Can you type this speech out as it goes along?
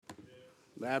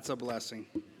That's a blessing.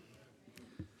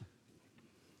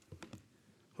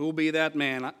 Who'll be that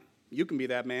man? You can be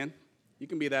that man. You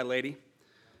can be that lady.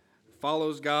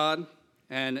 Follows God,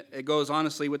 and it goes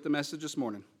honestly with the message this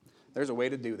morning. There's a way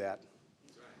to do that.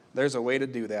 There's a way to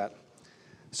do that.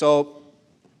 So,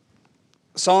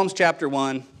 Psalms chapter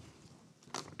 1,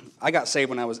 I got saved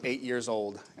when I was 8 years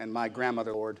old, and my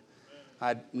grandmother, Lord,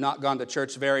 I'd not gone to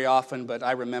church very often, but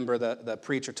I remember the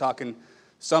preacher talking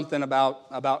something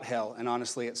about hell, and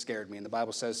honestly, it scared me. And the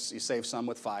Bible says you save some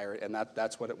with fire, and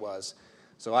that's what it was.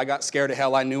 So I got scared of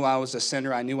hell. I knew I was a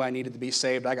sinner. I knew I needed to be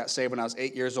saved. I got saved when I was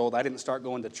 8 years old. I didn't start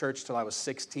going to church till I was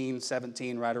 16,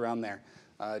 17, right around there,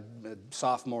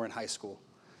 sophomore in high school.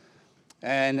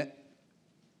 And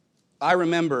I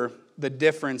remember the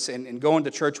difference in going to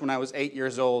church when I was 8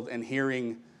 years old and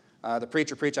hearing the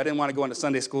preacher preach. I didn't want to go into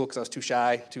Sunday school because I was too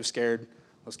shy, too scared.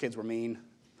 Those kids were mean.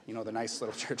 You know, the nice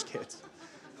little church kids.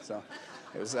 So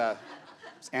it was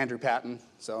Andrew Patton.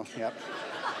 So, yep.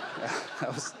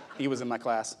 He was in my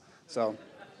class. So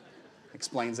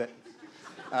explains it.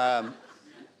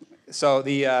 So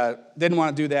didn't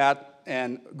want to do that.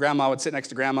 And Grandma would sit next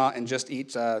to Grandma and just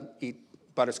eat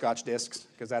butterscotch discs,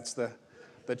 because that's the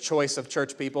choice of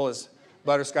church people is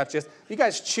butterscotch discs. You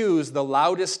guys choose the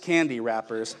loudest candy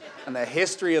wrappers in the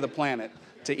history of the planet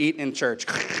to eat in church.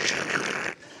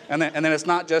 And then it's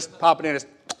not just popping in, it's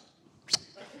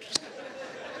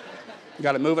you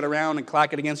got to move it around and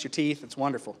clack it against your teeth. It's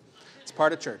wonderful. It's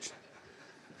part of church.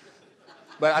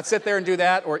 But I'd sit there and do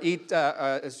that, or eat,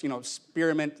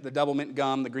 spearmint, the double mint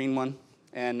gum, the green one,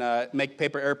 and make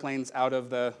paper airplanes out of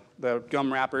the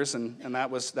gum wrappers, and that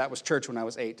was church when I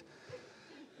was 8.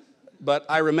 But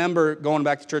I remember going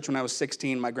back to church when I was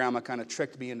 16. My grandma kind of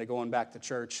tricked me into going back to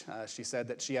church. She said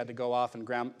that she had to go off and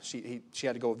she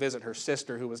had to go visit her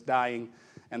sister who was dying,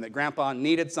 and that Grandpa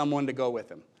needed someone to go with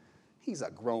him. He's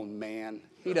a grown man.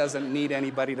 He doesn't need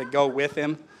anybody to go with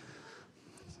him.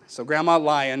 So Grandma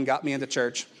Lyon got me into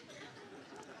church.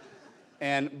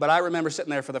 But I remember sitting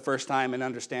there for the first time and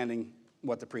understanding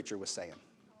what the preacher was saying.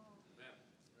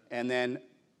 And then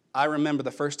I remember the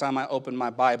first time I opened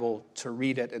my Bible to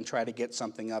read it and try to get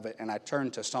something of it, and I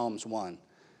turned to Psalms 1.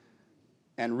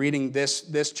 And reading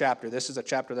this chapter, this is a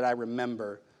chapter that I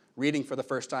remember reading for the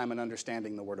first time and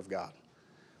understanding the Word of God.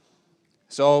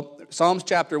 So Psalms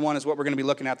chapter 1 is what we're going to be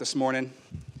looking at this morning.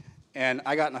 And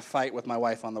I got in a fight with my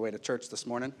wife on the way to church this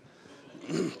morning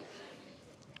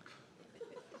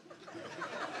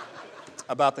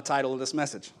about the title of this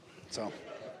message. So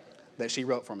that she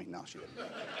wrote for me. No, she didn't.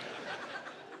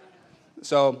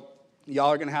 So y'all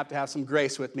are going to have some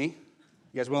grace with me.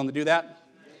 You guys willing to do that?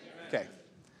 Okay.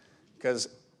 Because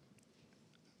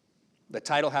the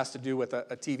title has to do with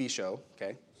a TV show,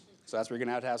 okay? So that's where you're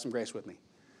going to have some grace with me.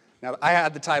 Now, I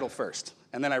had the title first,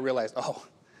 and then I realized,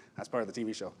 that's part of the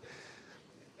TV show.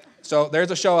 So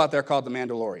there's a show out there called The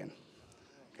Mandalorian,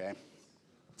 okay?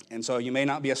 And so you may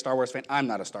not be a Star Wars fan. I'm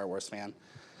not a Star Wars fan.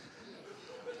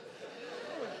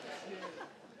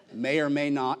 May or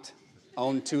may not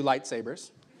own 2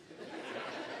 lightsabers.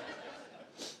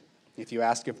 If you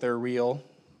ask if they're real,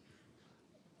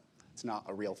 it's not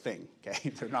a real thing, okay?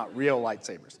 They're not real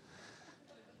lightsabers,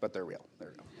 but they're real. There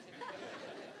we go.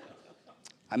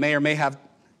 I may or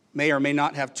may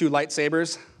not have 2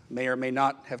 lightsabers, may or may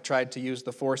not have tried to use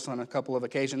the Force on a couple of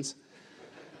occasions.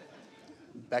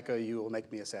 Becca, you will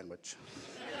make me a sandwich.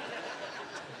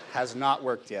 Has not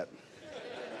worked yet.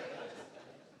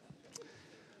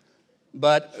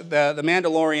 But the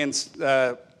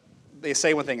Mandalorians, they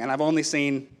say one thing, and I've only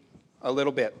seen a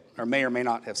little bit, or may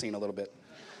not have seen a little bit.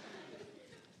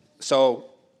 So,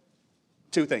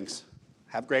 2 things.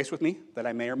 Have grace with me, that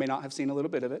I may or may not have seen a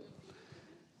little bit of it.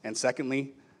 And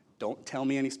secondly, don't tell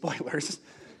me any spoilers,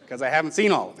 because I haven't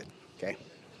seen all of it, okay?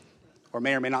 Or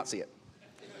may not see it.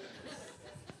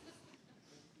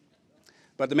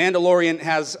 But the Mandalorian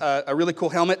has a really cool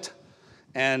helmet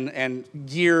and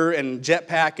gear and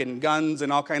jetpack and guns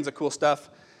and all kinds of cool stuff.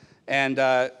 And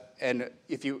to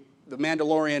be a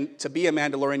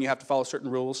Mandalorian, you have to follow certain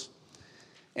rules.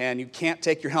 And you can't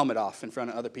take your helmet off in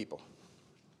front of other people.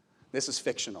 This is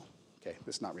fictional, okay?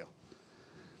 This is not real.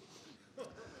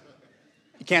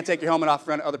 You can't take your helmet off in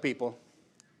front of other people.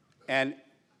 And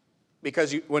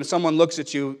because when someone looks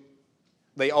at you,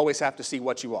 they always have to see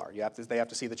what you are. They have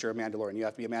to see that you're a Mandalorian. You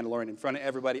have to be a Mandalorian in front of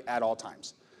everybody at all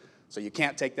times. So you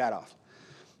can't take that off.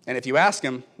 And if you ask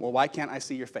him, well, why can't I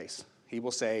see your face? He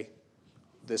will say,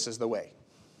 this is the way.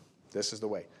 This is the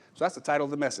way. So that's the title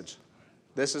of the message.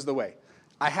 This is the way.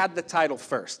 I had the title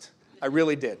first. I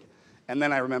really did. And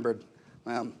then I remembered,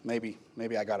 well, maybe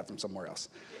I got it from somewhere else.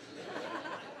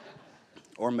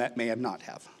 Or may have not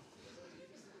have.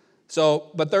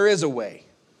 But there is a way.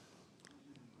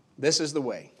 This is the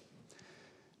way.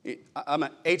 I'm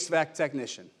an HVAC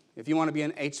technician. If you want to be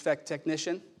an HVAC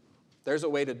technician, there's a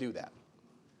way to do that.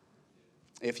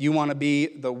 If you want to be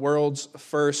the world's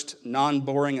first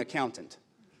non-boring accountant,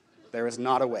 there is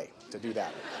not a way to do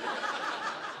that.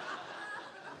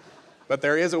 But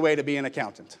there is a way to be an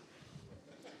accountant.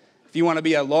 If you want to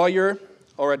be a lawyer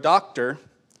or a doctor,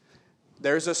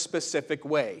 there's a specific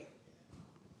way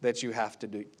that you have to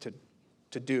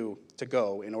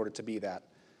go in order to be that.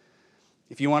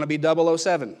 If you want to be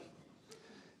 007,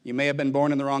 you may have been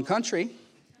born in the wrong country,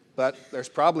 but there's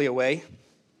probably a way.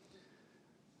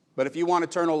 But if you want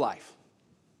eternal life,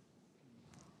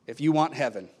 if you want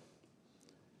heaven,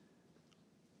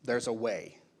 there's a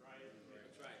way.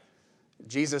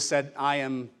 Jesus said, I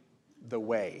am the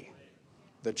way,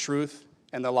 the truth,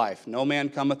 and the life. No man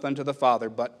cometh unto the Father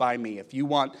but by me. If you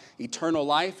want eternal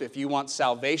life, if you want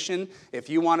salvation, if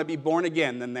you want to be born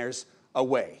again, then there's a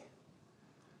way.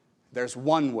 There's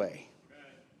one way.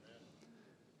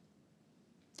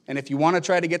 And if you want to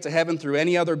try to get to heaven through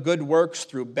any other good works,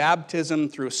 through baptism,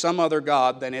 through some other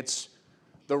God, then it's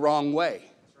the wrong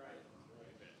way.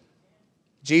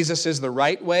 Jesus is the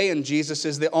right way, and Jesus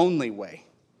is the only way.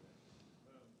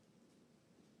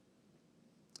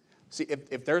 See,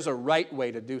 if there's a right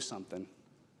way to do something,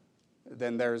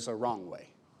 then there's a wrong way.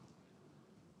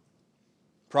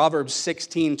 Proverbs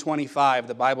 16:25,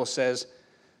 the Bible says,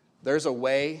 there's a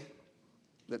way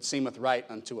that seemeth right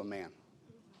unto a man,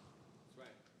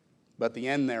 but the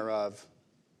end thereof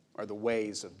are the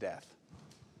ways of death.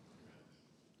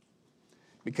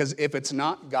 Because if it's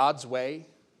not God's way,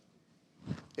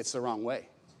 it's the wrong way.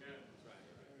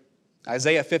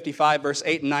 Isaiah 55, verse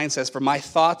 8 and 9 says, For my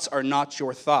thoughts are not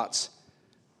your thoughts,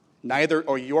 neither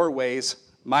are your ways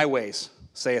my ways,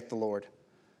 saith the Lord.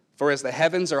 For as the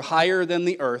heavens are higher than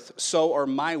the earth, so are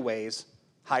my ways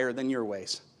higher than your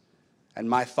ways, and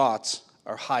my thoughts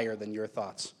are higher than your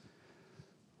thoughts.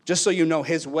 Just so you know,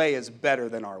 his way is better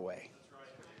than our way.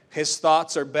 His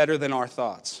thoughts are better than our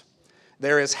thoughts.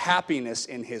 There is happiness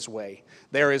in his way.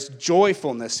 There is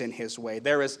joyfulness in his way.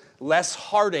 There is less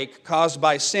heartache caused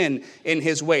by sin in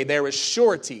his way. There is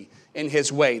surety in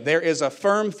his way. There is a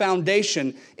firm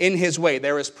foundation in his way.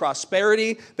 There is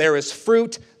prosperity. There is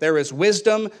fruit. There is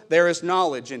wisdom. There is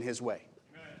knowledge in his way.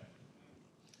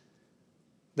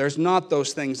 There's not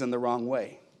those things in the wrong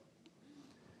way.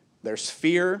 There's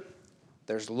fear.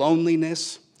 There's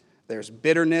loneliness. There's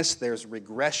bitterness. There's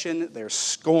regression. There's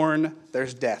scorn.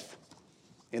 There's death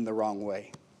in the wrong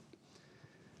way.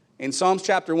 In Psalms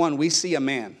chapter 1, we see a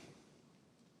man.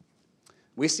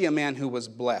 We see a man who was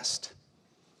blessed.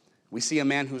 We see a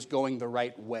man who's going the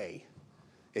right way.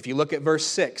 If you look at verse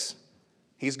 6,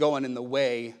 he's going in the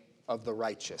way of the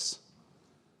righteous.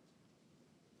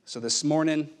 So this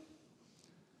morning,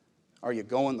 are you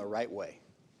going the right way?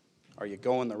 Are you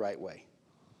going the right way?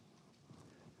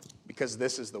 Because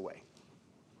this is the way.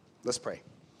 Let's pray.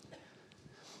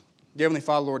 Dear Heavenly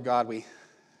Father, Lord God, we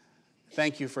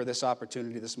thank you for this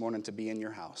opportunity this morning to be in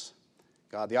your house.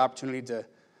 God, the opportunity to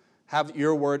have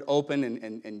your word open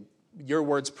and your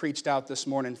words preached out this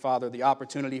morning, Father, the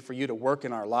opportunity for you to work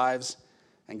in our lives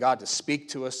and, God, to speak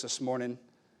to us this morning.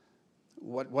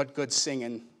 What good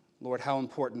singing, Lord, how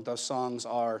important those songs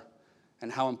are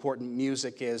and how important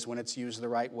music is when it's used the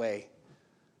right way.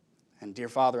 And, dear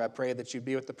Father, I pray that you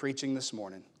be with the preaching this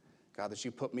morning. God, that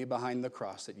you put me behind the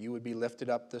cross, that you would be lifted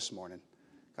up this morning.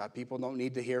 God, people don't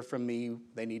need to hear from me.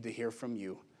 They need to hear from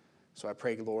you. So I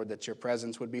pray, Lord, that your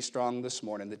presence would be strong this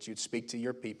morning, that you'd speak to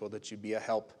your people, that you'd be a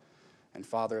help. And,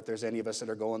 Father, if there's any of us that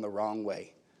are going the wrong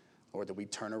way, Lord, that we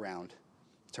turn around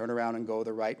and go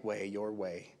the right way, your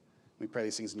way. We pray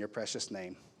these things in your precious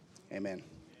name. Amen.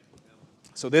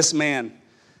 So this man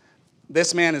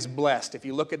is blessed. If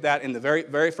you look at that in the very,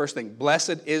 very first thing,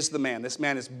 blessed is the man. This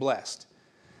man is blessed.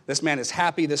 This man is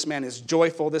happy. This man is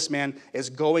joyful. This man is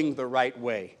going the right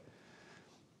way.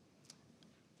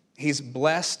 He's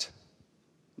blessed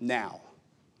now.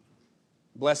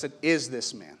 Blessed is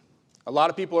this man. A lot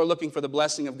of people are looking for the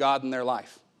blessing of God in their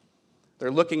life.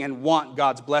 They're looking and want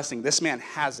God's blessing. This man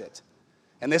has it.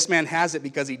 And this man has it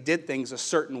because he did things a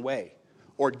certain way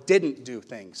or didn't do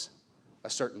things a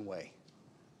certain way.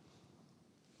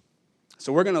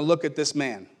 So we're going to look at this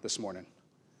man this morning.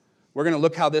 We're going to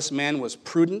look how this man was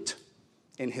prudent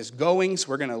in his goings.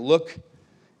 We're going to look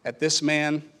at this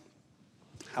man,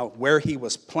 where he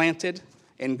was planted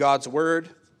in God's word.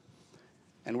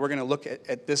 And we're going to look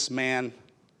at this man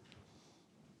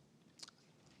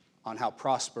on how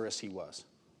prosperous he was.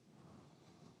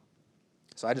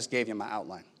 So I just gave you my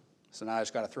outline. So now I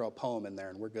just got to throw a poem in there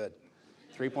and we're good.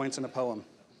 3 points in a poem.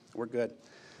 We're good.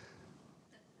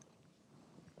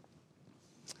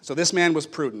 So this man was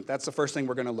prudent. That's the first thing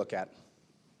we're going to look at.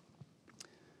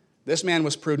 This man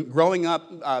was prudent. Growing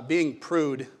up, being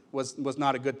prude was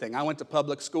not a good thing. I went to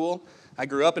public school. I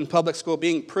grew up in public school.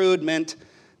 Being prude meant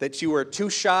that you were too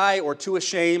shy or too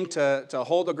ashamed to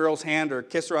hold a girl's hand or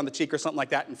kiss her on the cheek or something like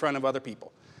that in front of other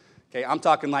people. Okay, I'm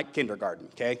talking like kindergarten,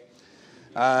 okay?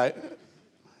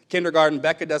 Kindergarten,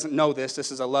 Becca doesn't know this.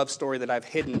 This is a love story that I've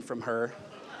hidden from her.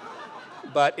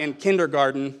 But in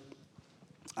kindergarten,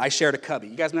 I shared a cubby.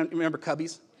 You guys remember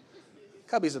cubbies?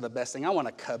 Cubbies are the best thing. I want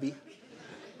a cubby.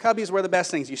 Cubbies were the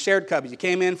best things. You shared cubbies. You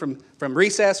came in from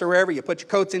recess or wherever. You put your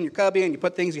coats in your cubby and you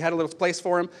put things. You had a little place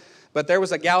for them. But there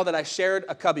was a gal that I shared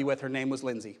a cubby with. Her name was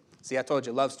Lindsay. See, I told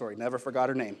you, love story. Never forgot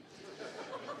her name.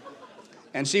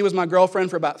 And she was my girlfriend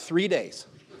for about 3 days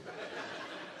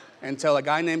until a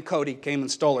guy named Cody came and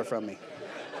stole her from me.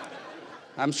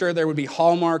 I'm sure there would be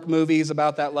Hallmark movies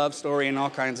about that love story and all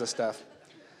kinds of stuff.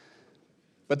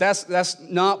 But that's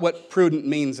not what prudent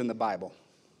means in the Bible.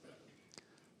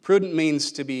 Prudent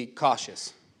means to be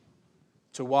cautious,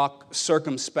 to walk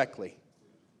circumspectly,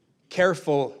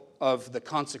 careful of the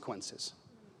consequences.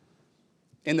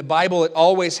 In the Bible, it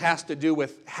always has to do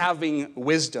with having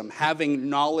wisdom, having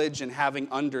knowledge, and having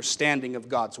understanding of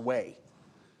God's way.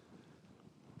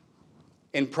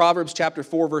 In Proverbs chapter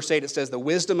 4, verse 8, it says, "The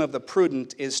wisdom of the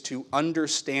prudent is to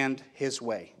understand his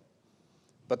way,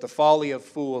 but the folly of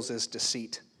fools is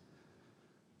deceit."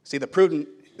 See,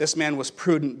 this man was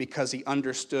prudent because he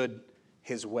understood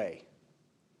his way.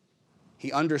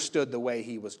 He understood the way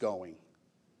he was going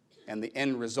and the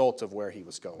end result of where he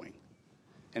was going.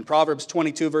 In Proverbs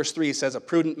 22, verse 3, it says, "A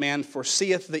prudent man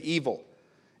foreseeth the evil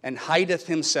and hideth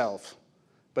himself,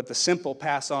 but the simple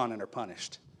pass on and are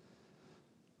punished."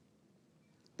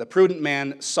 The prudent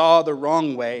man saw the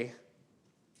wrong way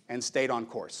and stayed on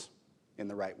course in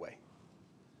the right way.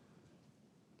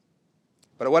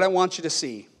 But what I want you to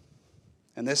see,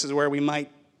 and this is where we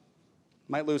might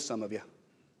lose some of you.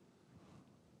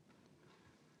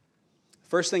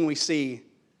 First thing we see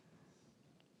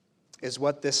is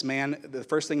what this man, the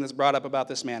first thing that's brought up about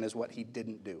this man is what he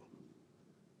didn't do.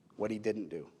 What he didn't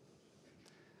do.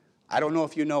 I don't know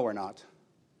if you know or not,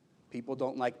 people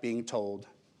don't like being told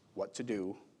what to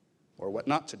do or what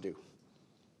not to do.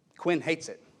 Quinn hates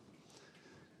it.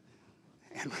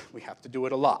 And we have to do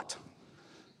it a lot.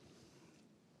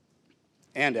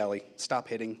 And Ellie, stop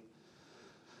hitting.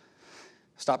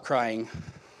 Stop crying.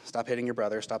 Stop hitting your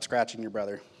brother. Stop scratching your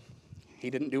brother. He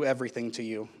didn't do everything to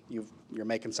you. You're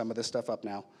making some of this stuff up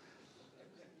now.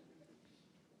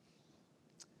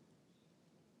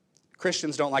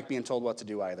 Christians don't like being told what to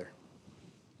do either.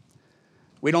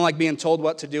 We don't like being told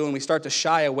what to do, and we start to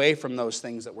shy away from those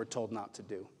things that we're told not to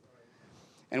do.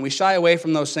 And we shy away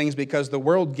from those things because the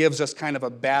world gives us kind of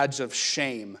a badge of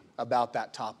shame about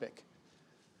that topic.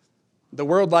 The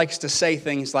world likes to say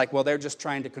things like, well, they're just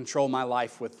trying to control my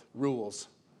life with rules.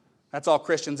 That's all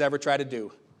Christians ever try to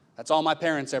do. That's all my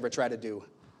parents ever try to do,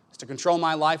 is to control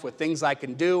my life with things I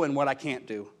can do and what I can't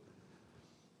do.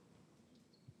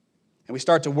 And we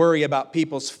start to worry about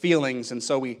people's feelings, and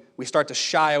so we start to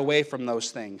shy away from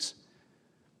those things.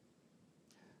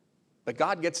 But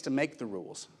God gets to make the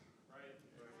rules.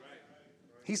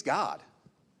 He's God.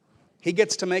 He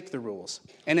gets to make the rules.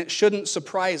 And it shouldn't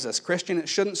surprise us. Christian, it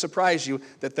shouldn't surprise you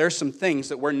that there's some things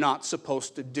that we're not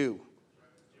supposed to do.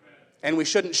 And we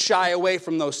shouldn't shy away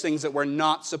from those things that we're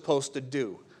not supposed to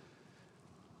do.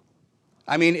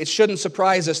 I mean, it shouldn't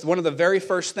surprise us. One of the very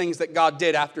first things that God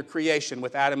did after creation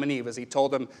with Adam and Eve is He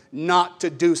told them not to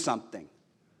do something.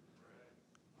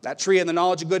 That tree of the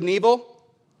knowledge of good and evil,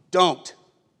 don't.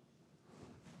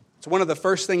 It's one of the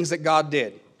first things that God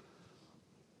did.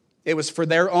 It was for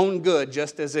their own good,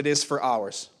 just as it is for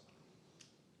ours.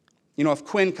 You know, if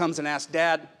Quinn comes and asks,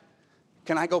 "Dad,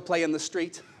 can I go play in the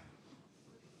street?"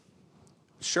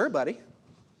 "Sure, buddy.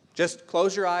 Just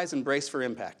close your eyes and brace for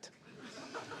impact."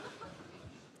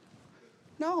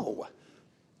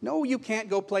 No, you can't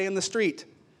go play in the street.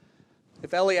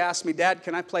 If Ellie asks me, "Dad,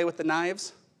 can I play with the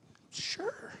knives?"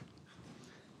 "Sure.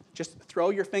 Just throw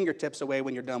your fingertips away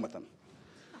when you're done with them."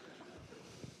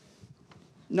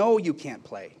 No, you can't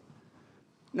play.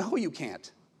 No, you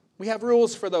can't. We have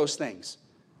rules for those things.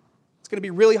 It's going to be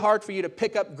really hard for you to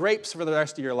pick up grapes for the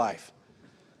rest of your life.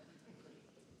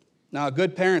 Now, a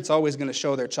good parent's always going to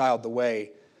show their child the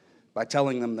way by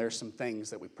telling them there's some things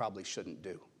that we probably shouldn't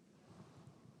do.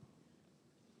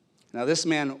 Now, this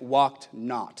man walked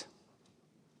not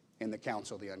in the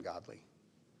counsel of the ungodly,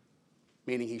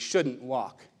 meaning he shouldn't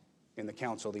walk in the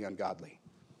counsel of the ungodly.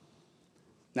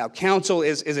 Now, counsel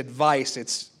is advice,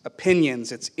 it's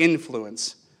opinions, it's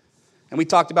influence. And we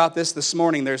talked about this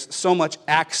morning. There's so much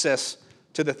access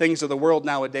to the things of the world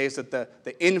nowadays that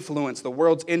the influence, the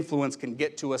world's influence can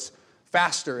get to us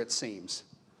faster, it seems.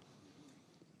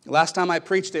 Last time I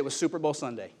preached, it was Super Bowl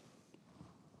Sunday.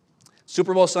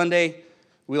 Super Bowl Sunday,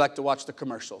 we like to watch the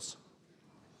commercials.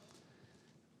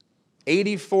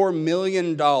 $84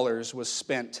 million was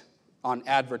spent on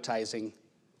advertising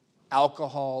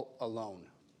alcohol alone.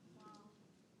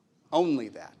 Only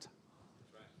that.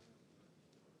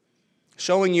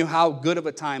 Showing you how good of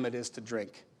a time it is to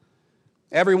drink.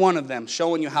 Every one of them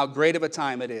showing you how great of a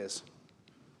time it is.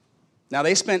 Now,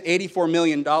 they spent $84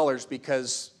 million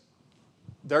because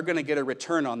they're going to get a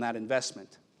return on that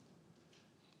investment.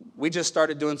 We just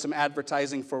started doing some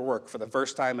advertising for work for the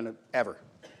first time ever.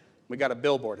 We got a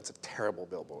billboard. It's a terrible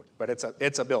billboard, but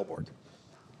it's a billboard.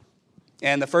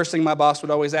 And the first thing my boss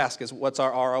would always ask is, what's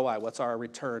our ROI? What's our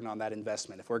return on that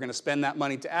investment? If we're going to spend that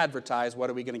money to advertise, what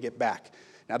are we going to get back?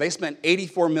 Now, they spent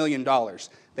 $84 million.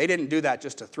 They didn't do that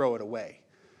just to throw it away.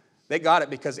 They got it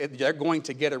because they're going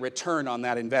to get a return on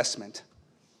that investment.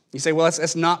 You say, well,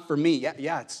 it's not for me.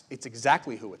 Yeah, it's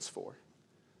exactly who it's for.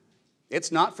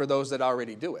 It's not for those that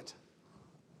already do it.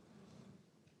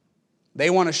 They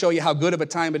want to show you how good of a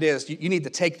time it is. You need to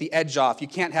take the edge off. You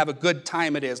can't have a good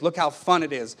time it is. Look how fun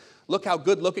it is. Look how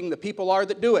good looking the people are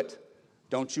that do it.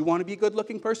 Don't you want to be a good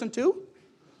looking person too?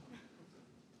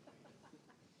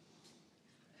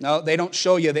 No, they don't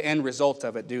show you the end result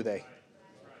of it, do they?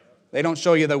 They don't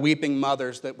show you the weeping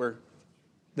mothers that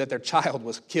their child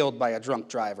was killed by a drunk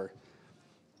driver.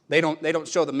 They don't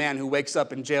show the man who wakes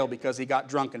up in jail because he got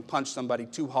drunk and punched somebody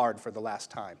too hard for the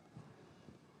last time.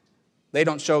 They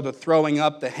don't show the throwing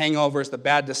up, the hangovers, the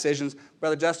bad decisions.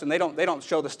 Brother Justin, they don't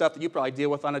show the stuff that you probably deal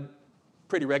with on a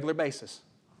pretty regular basis.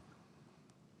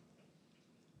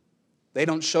 They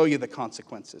don't show you the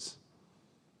consequences.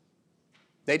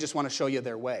 They just want to show you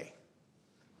their way.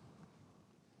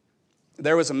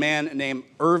 There was a man named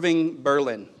Irving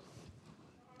Berlin.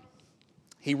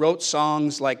 He wrote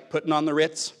songs like Putting on the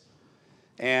Ritz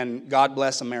and God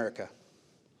Bless America.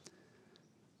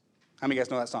 How many of you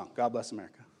guys know that song, God Bless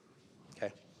America?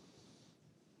 Okay.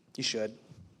 You should.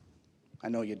 I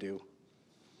know you do.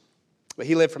 But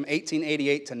he lived from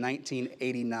 1888 to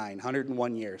 1989,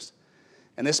 101 years.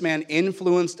 And this man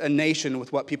influenced a nation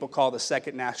with what people call the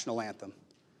second national anthem.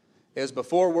 It was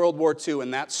before World War II,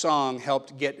 and that song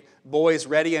helped get boys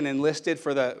ready and enlisted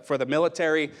for the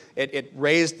military. It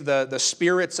raised the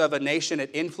spirits of a nation.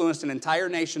 It influenced an entire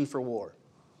nation for war.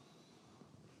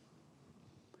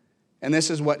 And this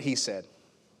is what he said.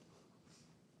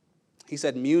 He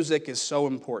said, music is so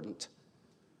important.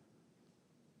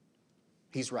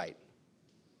 He's right.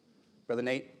 Brother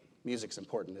Nate, music's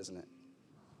important, isn't it?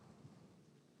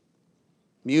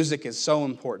 Music is so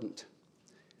important.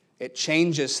 It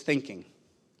changes thinking.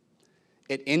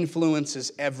 It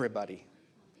influences everybody,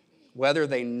 whether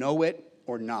they know it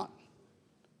or not.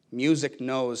 Music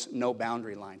knows no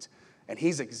boundary lines. And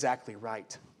he's exactly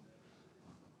right.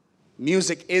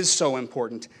 Music is so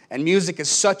important, and music is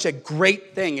such a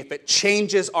great thing if it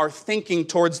changes our thinking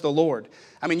towards the Lord.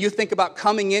 I mean, you think about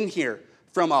coming in here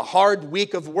from a hard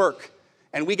week of work,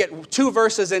 and we get 2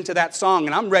 verses into that song,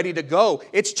 and I'm ready to go.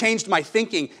 It's changed my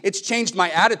thinking. It's changed my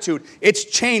attitude. It's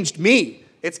changed me.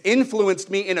 It's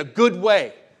influenced me in a good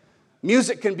way.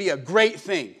 Music can be a great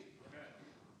thing,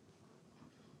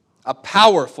 a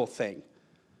powerful thing,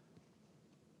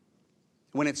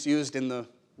 when it's used in the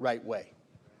right way.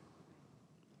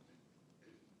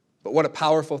 But what a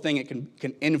powerful thing. It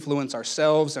can influence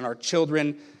ourselves and our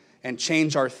children and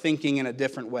change our thinking in a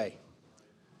different way.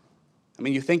 I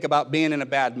mean, you think about being in a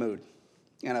bad mood,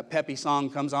 and a peppy song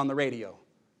comes on the radio.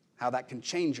 How that can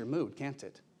change your mood, can't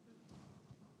it?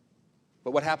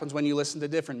 But what happens when you listen to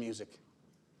different music?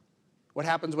 What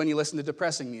happens when you listen to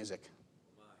depressing music?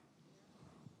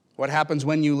 What happens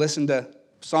when you listen to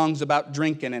songs about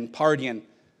drinking and partying?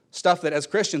 Stuff that as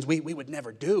Christians we would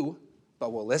never do,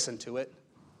 but we'll listen to it.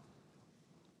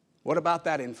 What about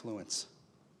that influence?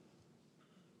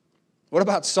 What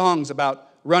about songs about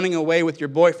running away with your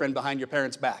boyfriend behind your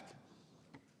parents' back?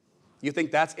 You think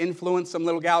that's influenced some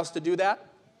little gals to do that?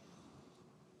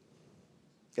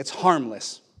 It's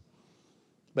harmless.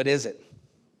 But is it?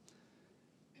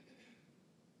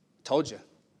 Told you.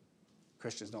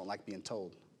 Christians don't like being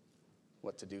told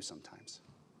what to do sometimes.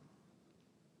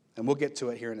 And we'll get to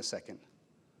it here in a second.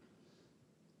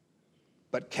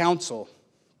 But counsel,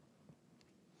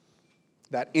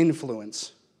 that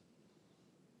influence,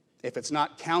 if it's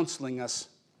not counseling us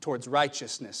towards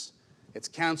righteousness, it's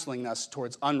counseling us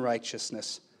towards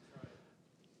unrighteousness.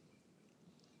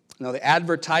 Now, the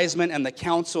advertisement and the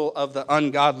counsel of the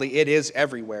ungodly, it is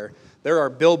everywhere. There are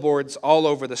billboards all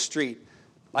over the street.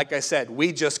 Like I said,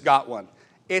 we just got one.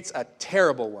 It's a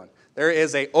terrible one. There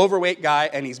is a overweight guy,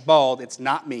 and he's bald. It's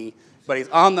not me. But he's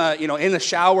on the, in the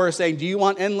shower saying, do you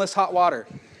want endless hot water?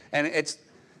 And it's,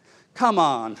 come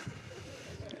on.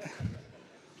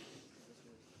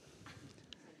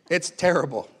 It's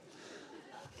terrible.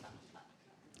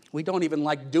 We don't even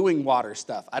like doing water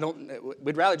stuff.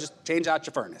 We'd rather just change out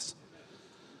your furnace.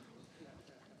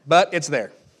 But it's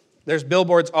there. There's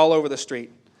billboards all over the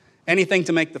street. Anything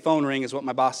to make the phone ring is what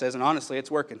my boss says, and honestly,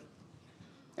 it's working.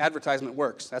 Advertisement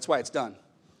works. That's why it's done.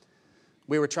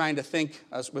 We were trying to think,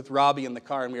 I was with Robbie in the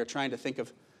car, and we were trying to think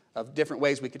of different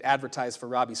ways we could advertise for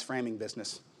Robbie's framing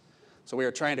business. So we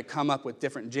were trying to come up with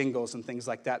different jingles and things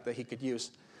like that he could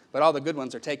use. But all the good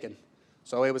ones are taken.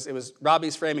 So it was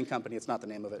Robbie's Framing Company. It's not the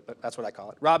name of it, but that's what I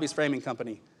call it. Robbie's Framing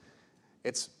Company.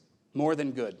 It's more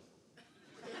than good.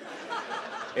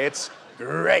 It's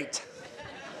great.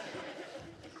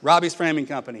 Robbie's Framing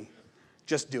Company.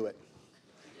 Just do it.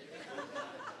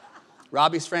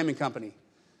 Robbie's Framing Company.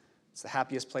 It's the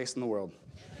happiest place in the world.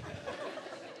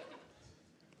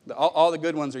 All the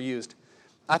good ones are used.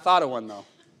 I thought of one, though.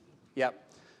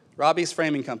 Yep. Robbie's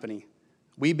Framing Company.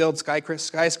 We build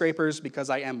skyscrapers because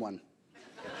I am one.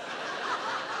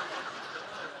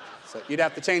 So you'd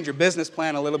have to change your business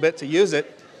plan a little bit to use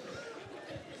it.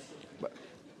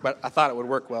 But I thought it would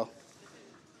work well.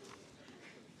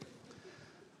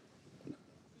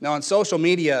 Now, on social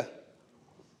media,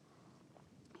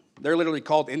 they're literally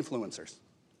called influencers.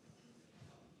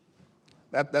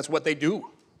 That's what they do.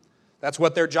 That's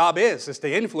what their job is to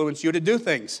influence you to do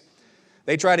things.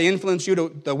 They try to influence you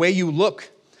to the way you look,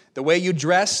 the way you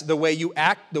dress, the way you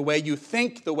act, the way you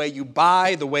think, the way you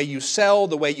buy, the way you sell,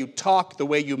 the way you talk, the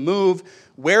way you move,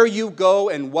 where you go,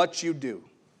 and what you do.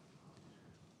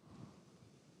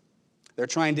 They're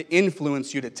trying to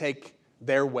influence you to take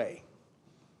their way.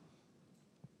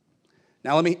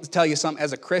 Now, let me tell you something.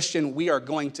 As a Christian, we are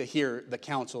going to hear the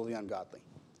counsel of the ungodly.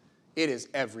 It is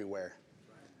everywhere.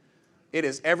 It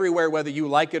is everywhere, whether you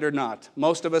like it or not.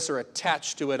 Most of us are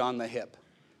attached to it on the hip.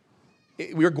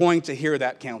 We're going to hear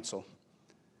that counsel.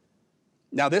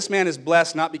 Now, this man is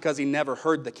blessed not because he never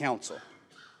heard the counsel.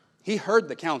 He heard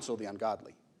the counsel of the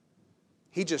ungodly.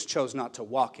 He just chose not to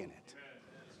walk in it.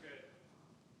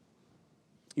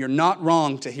 You're not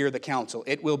wrong to hear the counsel.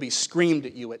 It will be screamed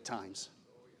at you at times.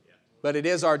 But it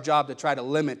is our job to try to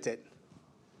limit it.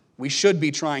 We should be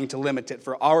trying to limit it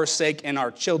for our sake and our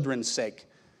children's sake.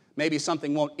 Maybe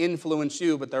something won't influence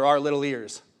you, but there are little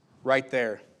ears right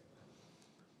there.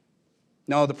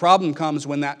 No, the problem comes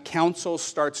when that counsel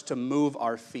starts to move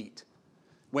our feet,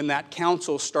 when that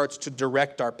counsel starts to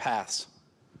direct our paths.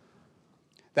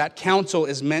 That counsel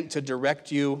is meant to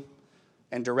direct you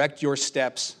and direct your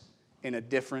steps in a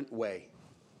different way.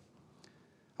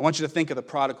 I want you to think of the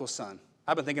prodigal son.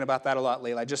 I've been thinking about that a lot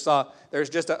lately. I just saw, there's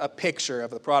just a picture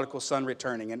of the prodigal son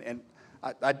returning, and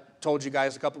I told you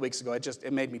guys a couple weeks ago,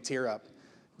 it made me tear up.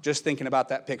 Just thinking about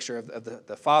that picture of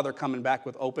the father coming back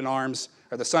with open arms,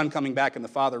 or the son coming back and the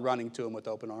father running to him with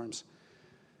open arms.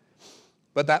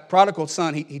 But that prodigal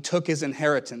son, he took his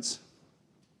inheritance.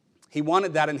 He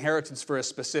wanted that inheritance for a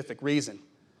specific reason.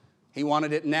 He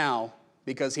wanted it now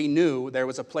because he knew there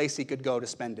was a place he could go to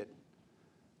spend it.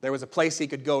 There was a place he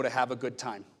could go to have a good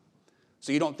time.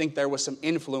 So you don't think there was some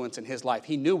influence in his life.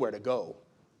 He knew where to go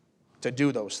to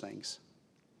do those things.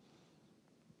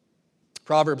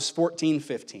 Proverbs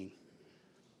 14:15.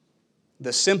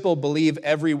 The simple believe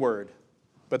every word,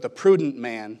 but the prudent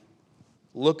man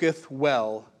looketh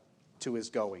well to his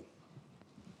going.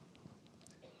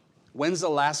 When's the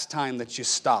last time that you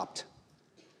stopped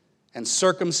and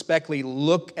circumspectly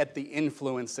look at the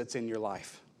influence that's in your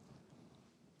life?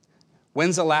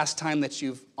 When's the last time that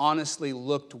you've honestly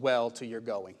looked well to your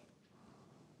going?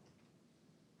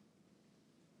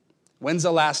 When's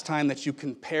the last time that you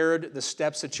compared the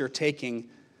steps that you're taking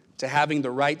to having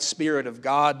the right spirit of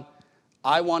God?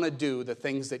 I want to do the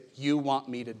things that you want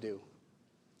me to do.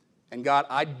 And God,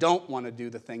 I don't want to do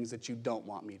the things that you don't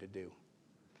want me to do.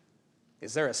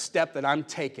 Is there a step that I'm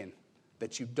taking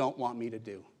that you don't want me to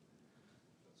do?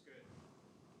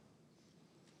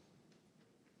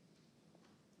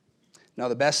 Now,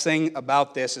 the best thing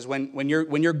about this is when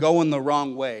you're going the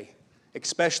wrong way,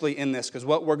 especially in this, because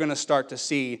what we're going to start to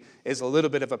see is a little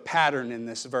bit of a pattern in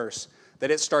this verse,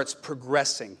 that it starts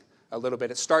progressing a little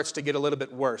bit. It starts to get a little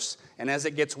bit worse. And as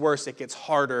it gets worse, it gets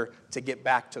harder to get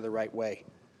back to the right way.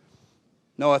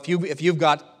 No, if you've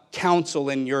got counsel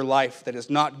in your life that is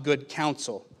not good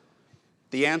counsel,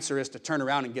 the answer is to turn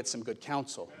around and get some good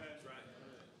counsel.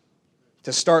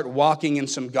 To start walking in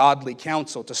some godly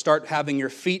counsel, to start having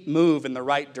your feet move in the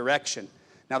right direction.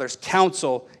 Now there's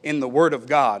counsel in the Word of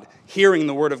God, hearing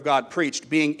the Word of God preached,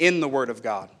 being in the Word of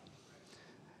God.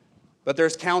 But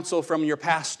there's counsel from your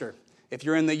pastor. If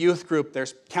you're in the youth group,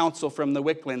 there's counsel from the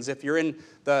Wicklins. If you're in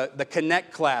the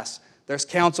Connect class, there's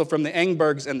counsel from the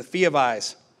Engbergs and the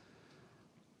Fievis.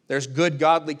 There's good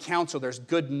godly counsel. There's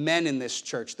good men in this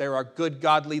church. There are good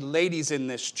godly ladies in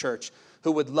this church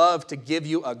who would love to give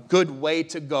you a good way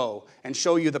to go and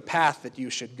show you the path that you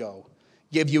should go.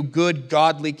 Give you good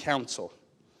godly counsel.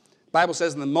 The Bible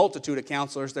says in the multitude of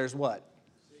counselors, there's what?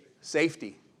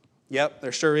 Safety. Yep,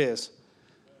 there sure is.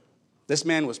 This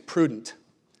man was prudent.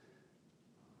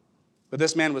 But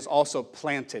this man was also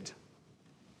planted.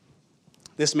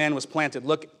 This man was planted.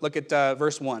 Look at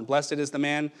verse 1. Blessed is the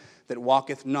man that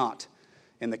walketh not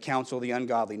in the counsel of the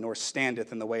ungodly, nor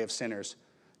standeth in the way of sinners,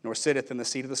 nor sitteth in the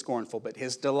seat of the scornful, but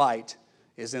his delight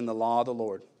is in the law of the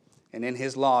Lord. And in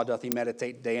his law doth he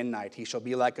meditate day and night. He shall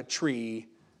be like a tree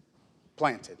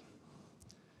planted.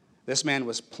 This man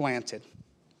was planted.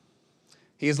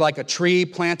 He is like a tree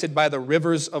planted by the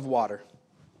rivers of water.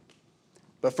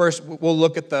 But first, we'll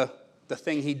look at the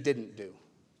thing he didn't do.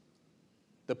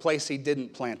 The place he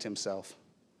didn't plant himself.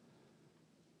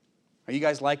 Are you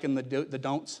guys liking the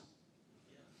don'ts?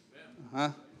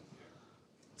 Huh?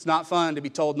 It's not fun to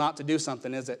be told not to do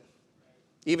something, is it?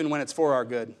 Even when it's for our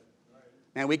good.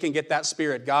 And we can get that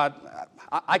spirit. God,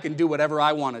 I can do whatever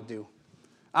I want to do.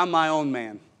 I'm my own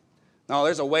man. No,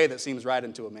 there's a way that seems right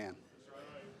unto a man.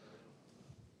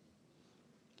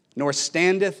 Nor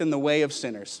standeth in the way of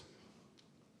sinners.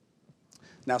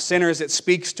 Now, sinners, it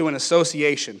speaks to an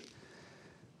association.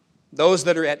 Those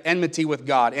that are at enmity with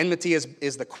God. Enmity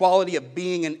is the quality of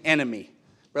being an enemy.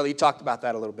 Brother, you talked about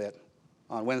that a little bit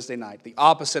on Wednesday night. The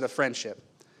opposite of friendship.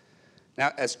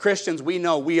 Now, as Christians, we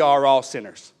know we are all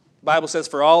sinners. The Bible says,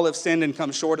 for all have sinned and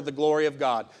come short of the glory of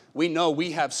God. We know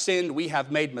we have sinned. We have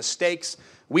made mistakes.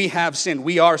 We have sinned.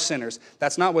 We are sinners.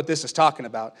 That's not what this is talking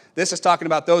about. This is talking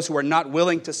about those who are not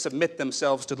willing to submit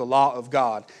themselves to the law of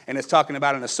God. And it's talking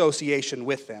about an association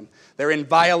with them. They're in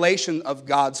violation of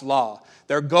God's law.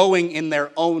 They're going in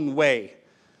their own way.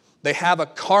 They have a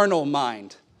carnal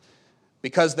mind.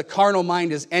 Because the carnal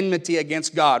mind is enmity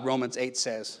against God, Romans 8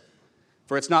 says.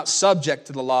 For it's not subject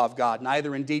to the law of God,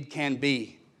 neither indeed can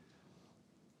be.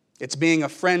 It's being a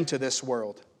friend to this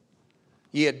world.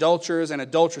 Ye adulterers and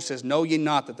adulteresses, know ye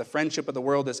not that the friendship of the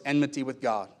world is enmity with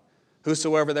God?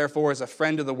 Whosoever therefore is a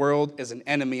friend of the world is an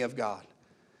enemy of God.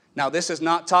 Now, this is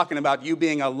not talking about you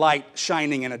being a light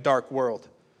shining in a dark world.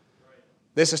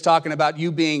 This is talking about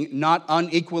you being not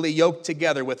unequally yoked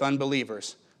together with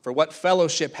unbelievers. For what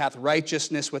fellowship hath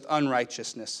righteousness with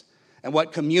unrighteousness? And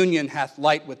what communion hath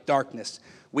light with darkness?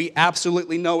 We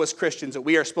absolutely know as Christians that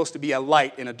we are supposed to be a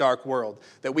light in a dark world.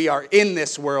 That we are in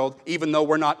this world even though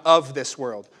we're not of this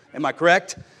world. Am I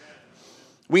correct?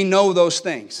 We know those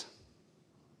things.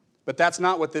 But that's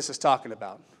not what this is talking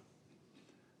about.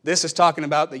 This is talking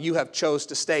about that you have chose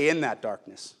to stay in that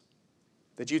darkness.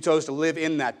 That you chose to live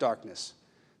in that darkness.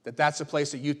 That that's the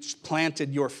place that you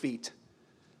planted your feet.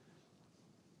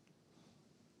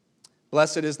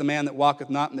 Blessed is the man that walketh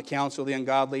not in the counsel of the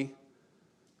ungodly,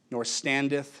 nor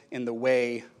standeth in the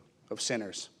way of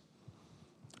sinners.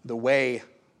 The way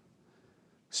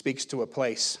speaks to a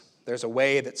place. There's a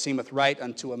way that seemeth right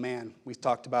unto a man. We've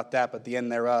talked about that, but the end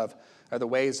thereof are the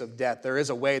ways of death. There is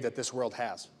a way that this world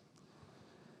has.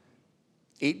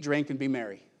 Eat, drink, and be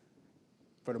merry,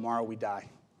 for tomorrow we die.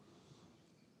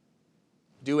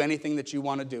 Do anything that you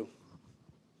want to do.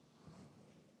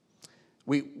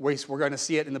 We're going to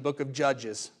see it in the book of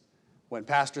Judges. When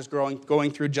pastors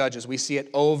going through Judges, we see it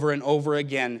over and over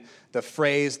again, the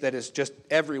phrase that is just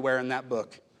everywhere in that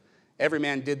book. Every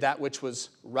man did that which was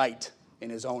right in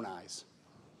his own eyes.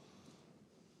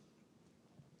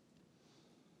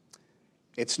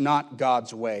 It's not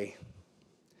God's way,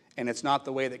 and it's not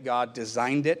the way that God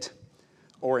designed it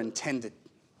or intended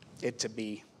it to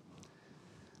be.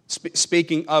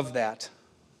 Speaking of that,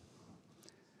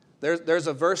 there's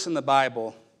a verse in the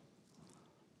Bible.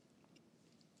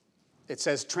 It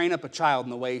says, train up a child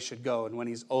in the way he should go, and when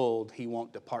he's old, he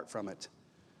won't depart from it.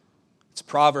 It's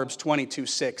Proverbs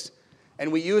 22:6.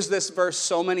 And we use this verse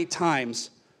so many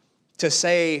times to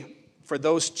say for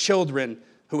those children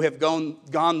who have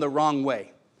gone the wrong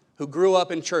way, who grew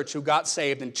up in church, who got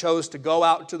saved and chose to go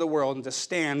out into the world and to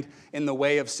stand in the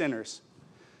way of sinners,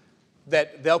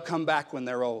 that they'll come back when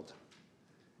they're old.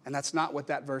 And that's not what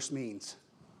that verse means.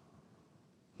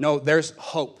 No, there's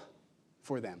hope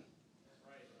for them.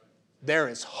 There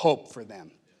is hope for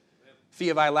them.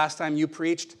 Fievi, last time you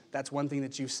preached, that's one thing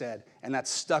that you said, and that's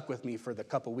stuck with me for the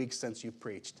couple weeks since you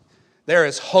preached. There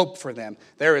is hope for them.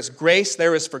 There is grace,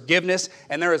 there is forgiveness,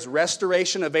 and there is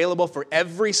restoration available for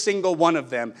every single one of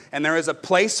them. And there is a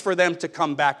place for them to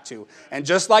come back to. And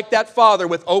just like that father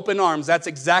with open arms, that's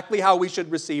exactly how we should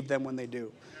receive them when they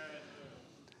do.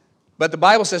 But the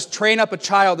Bible says, train up a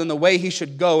child in the way he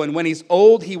should go, and when he's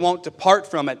old, he won't depart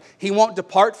from it. He won't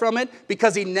depart from it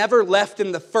because he never left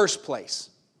in the first place.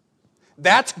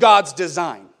 That's God's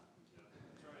design.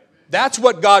 That's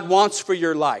what God wants for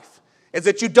your life, is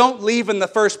that you don't leave in the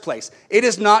first place. It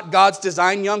is not God's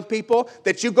design, young people,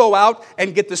 that you go out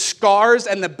and get the scars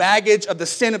and the baggage of the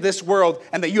sin of this world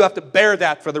and that you have to bear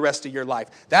that for the rest of your life.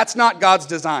 That's not God's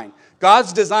design.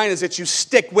 God's design is that you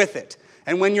stick with it.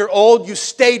 And when you're old, you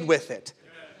stayed with it.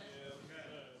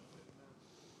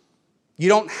 You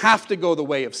don't have to go the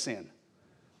way of sin.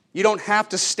 You don't have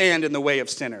to stand in the way of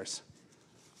sinners.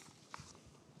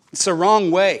 It's the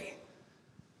wrong way.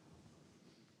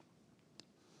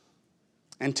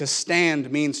 And to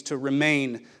stand means to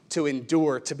remain, to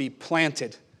endure, to be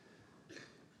planted.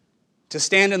 To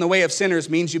stand in the way of sinners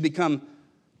means you become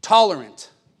tolerant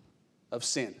of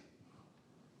sin.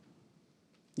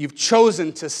 You've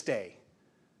chosen to stay.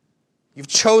 You've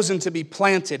chosen to be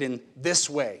planted in this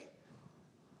way.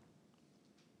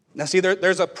 Now see,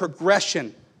 there's a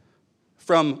progression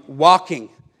from walking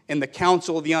in the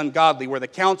counsel of the ungodly, where the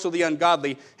counsel of the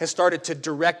ungodly has started to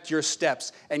direct your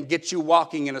steps and get you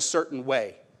walking in a certain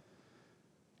way.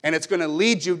 And it's going to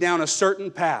lead you down a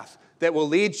certain path that will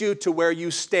lead you to where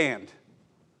you stand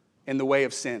in the way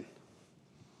of sin.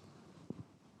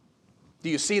 Do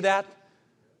you see that?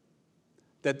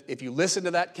 That if you listen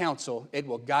to that counsel, it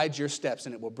will guide your steps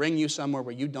and it will bring you somewhere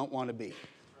where you don't want to be.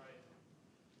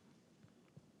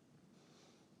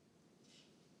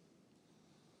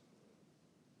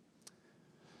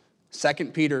 2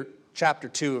 Peter chapter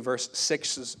 2, verses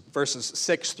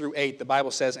 6 through 8, the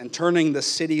Bible says, "And turning the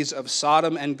cities of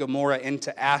Sodom and Gomorrah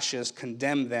into ashes,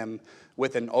 condemn them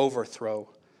with an overthrow,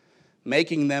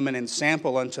 making them an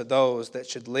ensample unto those that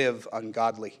should live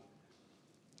ungodly.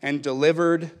 And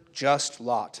delivered just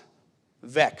Lot,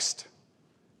 vexed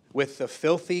with the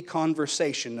filthy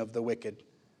conversation of the wicked.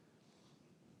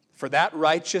 For that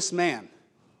righteous man,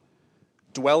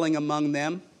 dwelling among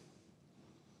them,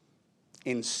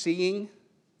 in seeing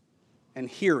and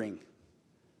hearing,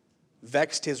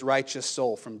 vexed his righteous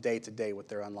soul from day to day with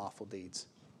their unlawful deeds."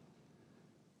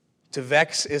 To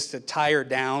vex is to tire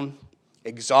down,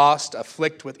 exhaust,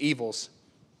 afflict with evils.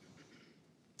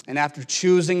 And after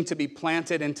choosing to be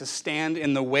planted and to stand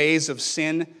in the ways of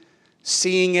sin,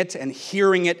 seeing it and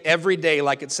hearing it every day,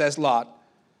 like it says Lot,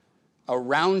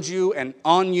 around you and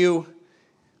on you,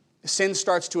 sin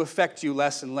starts to affect you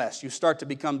less and less. You start to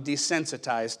become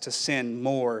desensitized to sin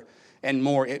more and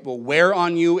more. It will wear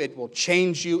on you, it will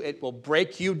change you, it will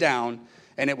break you down,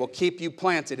 and it will keep you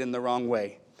planted in the wrong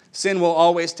way. Sin will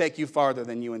always take you farther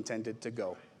than you intended to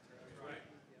go.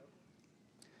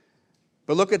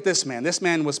 But look at this man. This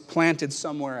man was planted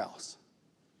somewhere else.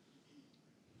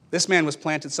 This man was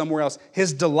planted somewhere else.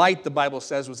 His delight, the Bible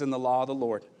says, was in the law of the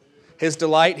Lord. His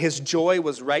delight, his joy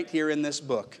was right here in this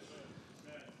book.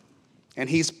 And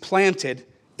he's planted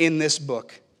in this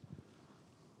book.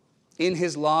 In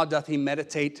his law doth he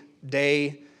meditate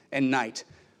day and night.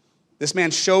 This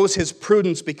man shows his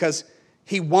prudence because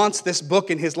he wants this book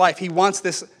in his life. He wants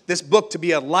this book to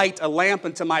be a light, a lamp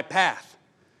unto my path.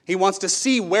 He wants to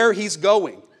see where he's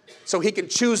going so he can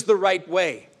choose the right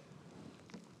way.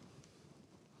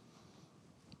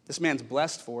 This man's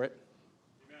blessed for it.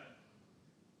 Amen.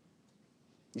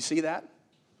 You see that?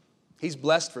 He's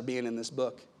blessed for being in this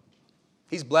book.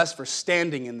 He's blessed for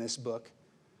standing in this book.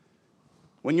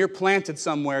 When you're planted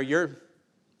somewhere, you're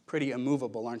pretty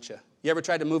immovable, aren't you? You ever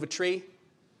tried to move a tree?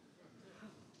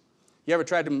 You ever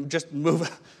tried to just move?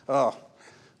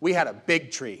 We had a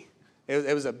big tree.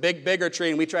 It was a bigger tree,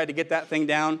 and we tried to get that thing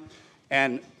down.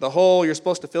 And the hole, you're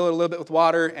supposed to fill it a little bit with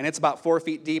water, and it's about 4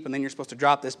 feet deep, and then you're supposed to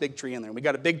drop this big tree in there. We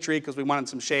got a big tree because we wanted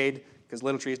some shade, because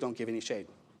little trees don't give any shade.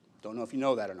 Don't know if you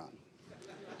know that or not.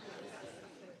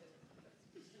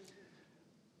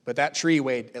 But that tree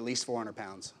weighed at least 400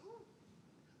 pounds.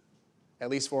 At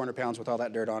least 400 pounds with all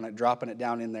that dirt on it, dropping it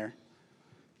down in there.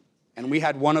 And we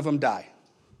had one of them die.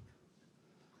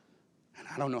 And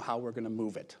I don't know how we're going to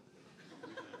move it.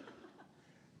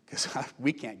 Because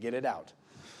we can't get it out.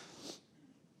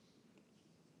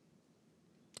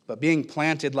 But being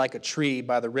planted like a tree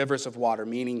by the rivers of water,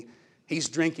 meaning he's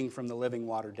drinking from the living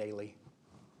water daily.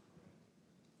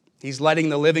 He's letting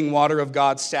the living water of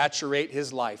God saturate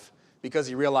his life because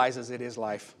he realizes it is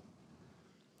life.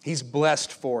 He's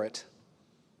blessed for it.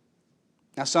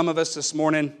 Now, some of us this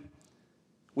morning,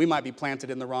 we might be planted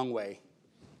in the wrong way.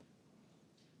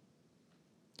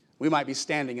 we might be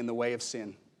standing in the way of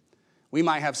sin. We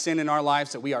might have sin in our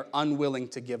lives that we are unwilling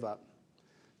to give up.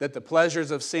 That the pleasures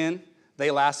of sin,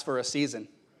 they last for a season.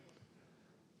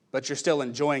 But you're still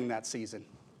enjoying that season.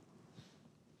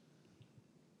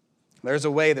 There's a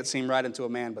way that seemed right unto a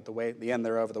man, but the end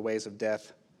thereof are the ways of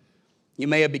death. You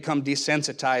may have become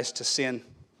desensitized to sin.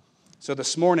 So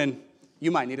this morning, you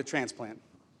might need a transplant.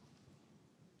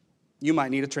 You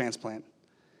might need a transplant.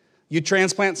 You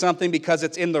transplant something because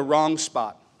it's in the wrong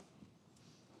spot.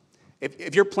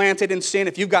 If you're planted in sin,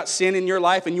 if you've got sin in your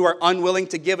life and you are unwilling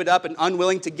to give it up and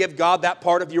unwilling to give God that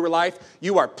part of your life,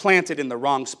 you are planted in the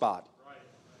wrong spot.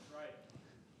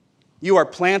 You are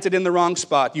planted in the wrong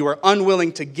spot. You are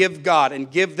unwilling to give God and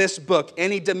give this book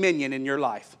any dominion in your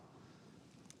life.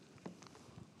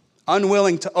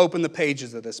 Unwilling to open the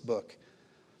pages of this book.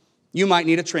 You might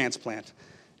need a transplant.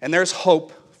 And there's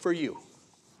hope for you.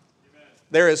 Amen.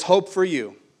 There is hope for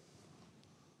you.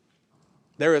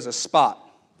 There is a spot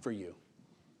for you.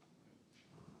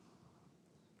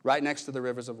 Right next to the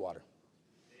rivers of water.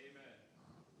 Amen.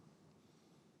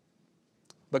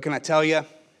 But can I tell you,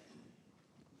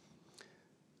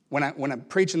 when I'm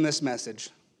preaching this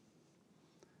message,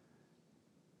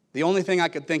 the only thing I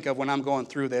could think of when I'm going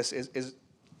through this is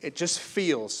it just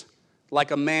feels like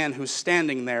a man who's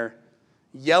standing there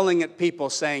yelling at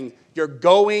people saying, you're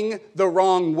going the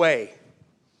wrong way.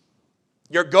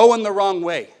 You're going the wrong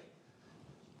way.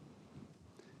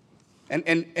 And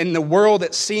in the world,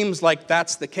 it seems like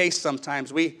that's the case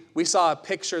sometimes. We saw a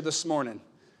picture this morning.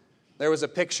 There was a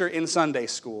picture in Sunday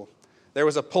school. There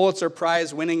was a Pulitzer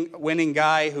Prize winning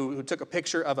guy who took a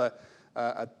picture of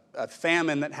a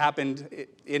famine that happened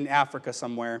in Africa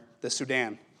somewhere, the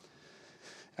Sudan.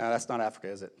 That's not Africa,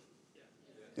 is it?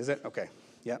 Is it? Okay.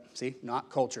 Yep. See? Not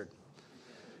cultured.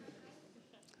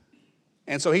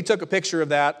 And so he took a picture of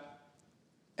that,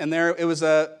 and there it was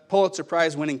a Pulitzer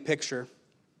Prize winning picture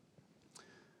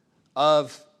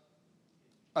of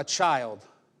a child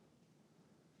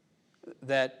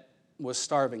that was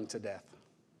starving to death.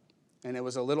 And it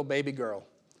was a little baby girl.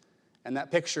 And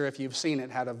that picture, if you've seen it,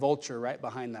 had a vulture right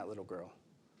behind that little girl.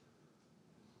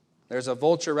 There's a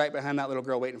vulture right behind that little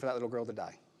girl waiting for that little girl to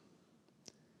die.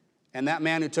 And that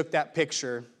man who took that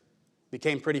picture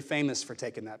became pretty famous for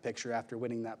taking that picture after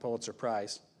winning that Pulitzer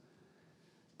Prize.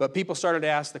 But people started to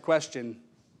ask the question,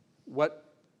 what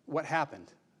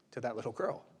happened to that little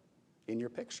girl in your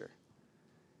picture?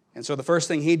 And so the first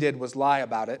thing he did was lie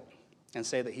about it and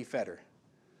say that he fed her.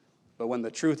 But when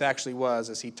the truth actually was,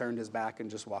 is he turned his back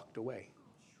and just walked away.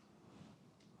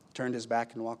 Turned his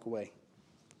back and walked away.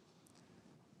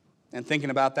 And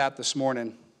thinking about that this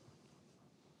morning,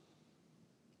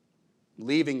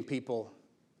 leaving people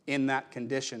in that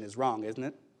condition is wrong, isn't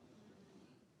it?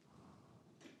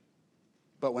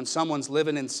 But when someone's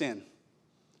living in sin,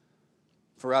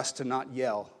 for us to not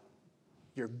yell,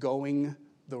 you're going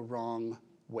the wrong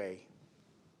way.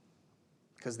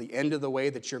 Because the end of the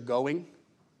way that you're going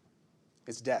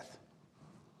is death.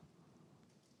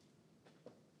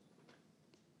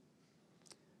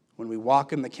 When we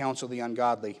walk in the counsel of the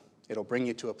ungodly, it'll bring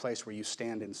you to a place where you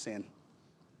stand in sin.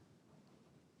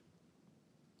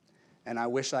 And I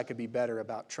wish I could be better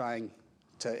about trying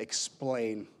to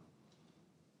explain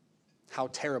how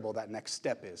terrible that next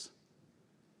step is.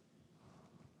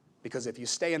 Because if you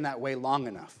stay in that way long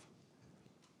enough,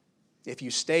 if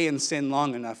you stay in sin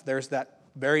long enough, there's that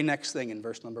very next thing in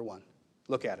verse number 1.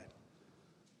 Look at it.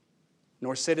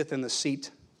 Nor sitteth in the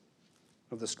seat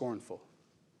of the scornful.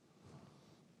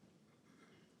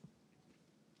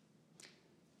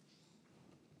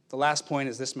 The last point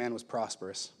is this man was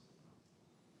prosperous.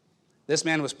 This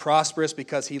man was prosperous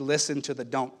because he listened to the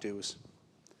don't do's.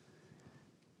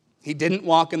 He didn't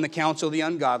walk in the counsel of the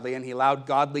ungodly, and he allowed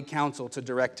godly counsel to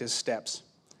direct his steps.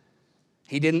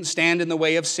 He didn't stand in the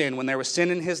way of sin. When there was sin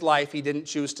in his life, he didn't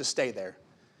choose to stay there.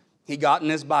 He got in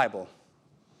his Bible.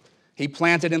 He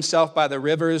planted himself by the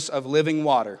rivers of living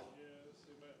water.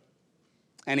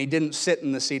 And he didn't sit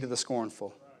in the seat of the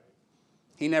scornful.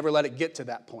 He never let it get to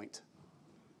that point.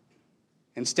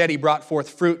 Instead, he brought forth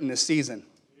fruit in his season.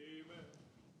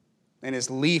 And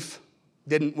his leaf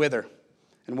didn't wither.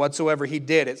 And whatsoever he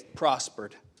did, it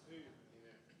prospered.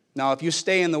 Now, if you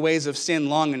stay in the ways of sin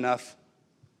long enough,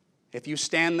 if you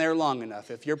stand there long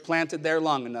enough, if you're planted there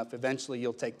long enough, eventually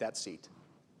you'll take that seat.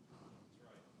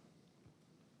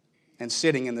 And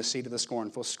sitting in the seat of the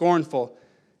scornful. Scornful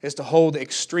is to hold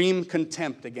extreme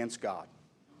contempt against God,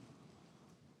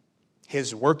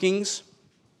 His workings,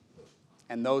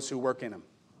 and those who work in Him.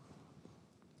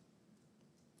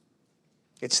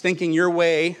 It's thinking your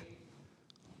way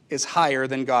is higher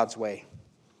than God's way,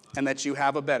 and that you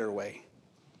have a better way.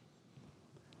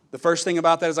 The first thing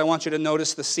about that is I want you to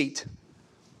notice the seat.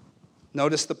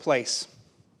 Notice the place.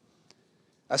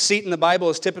 A seat in the Bible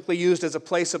is typically used as a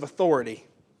place of authority.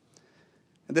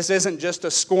 This isn't just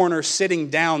a scorner sitting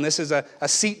down. This is a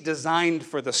seat designed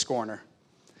for the scorner.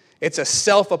 It's a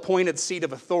self-appointed seat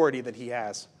of authority that he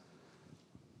has.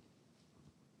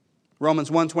 Romans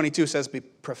 1:22 says,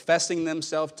 professing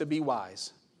themselves to be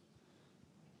wise,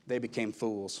 they became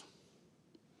fools.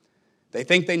 They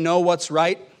think they know what's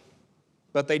right,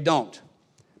 but they don't.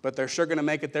 But they're sure going to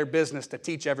make it their business to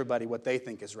teach everybody what they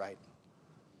think is right.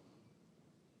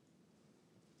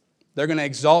 They're going to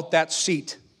exalt that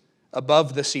seat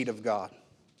above the seat of God.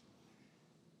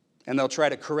 And they'll try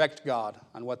to correct God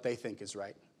on what they think is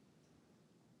right.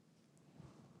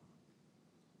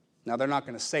 Now, they're not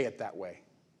going to say it that way.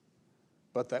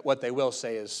 But what they will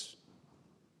say is,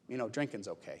 drinking's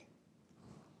okay.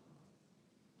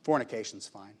 Fornication's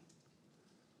fine.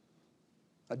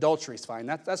 Adultery's fine.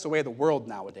 That's the way of the world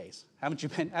nowadays. Haven't you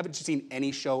seen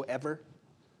any show ever?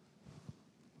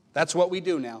 That's what we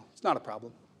do now. It's not a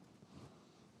problem.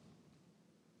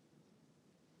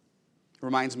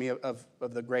 Reminds me of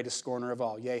the greatest scorner of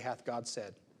all. Yea, hath God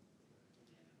said.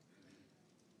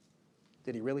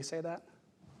 Did he really say that?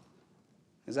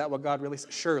 Is that what God really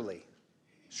said?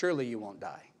 Surely you won't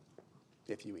die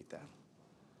if you eat that.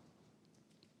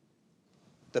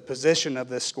 The position of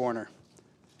this scorner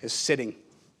is sitting.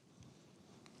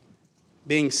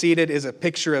 Being seated is a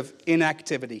picture of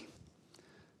inactivity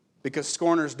because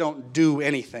scorners don't do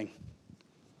anything.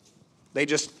 They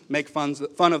just make fun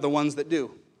of the ones that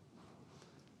do.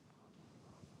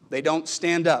 They don't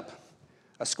stand up.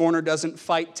 A scorner doesn't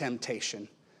fight temptation.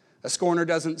 A scorner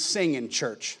doesn't sing in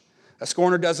church. A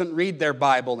scorner doesn't read their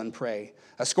Bible and pray.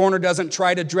 A scorner doesn't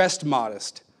try to dress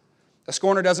modest. A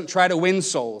scorner doesn't try to win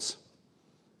souls.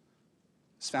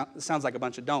 It sounds like a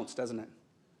bunch of don'ts, doesn't it?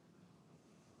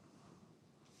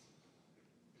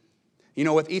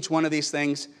 With each one of these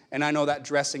things, and I know that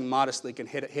dressing modestly can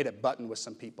hit a button with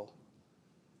some people.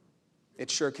 It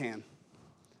sure can.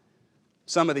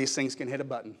 Some of these things can hit a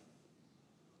button.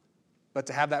 But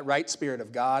to have that right spirit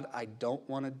of, God, I don't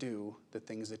want to do the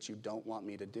things that you don't want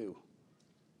me to do.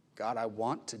 God, I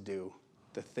want to do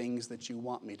the things that you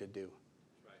want me to do.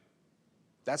 Right.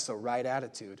 That's the right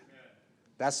attitude. Yeah.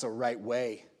 That's the right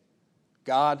way.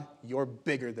 God, you're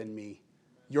bigger than me.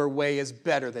 Your way is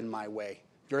better than my way.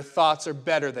 Your thoughts are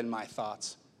better than my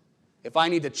thoughts. If I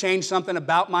need to change something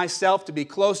about myself to be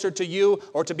closer to you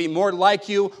or to be more like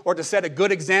you or to set a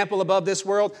good example above this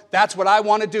world, that's what I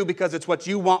want to do because it's what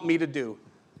you want me to do.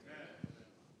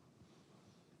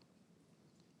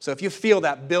 So if you feel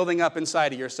that building up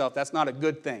inside of yourself, that's not a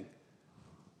good thing.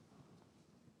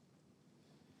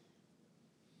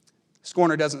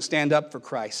 Scorner doesn't stand up for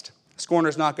Christ.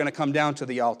 Scorner's not going to come down to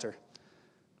the altar.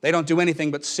 They don't do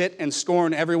anything but sit and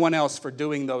scorn everyone else for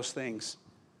doing those things.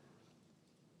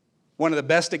 One of the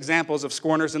best examples of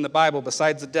scorners in the Bible,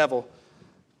 besides the devil,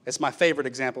 it's my favorite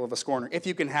example of a scorner, if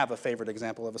you can have a favorite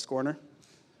example of a scorner.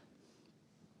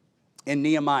 In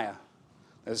Nehemiah,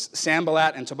 there's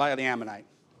Sanballat and Tobiah the Ammonite.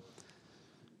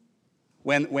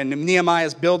 When Nehemiah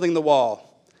is building the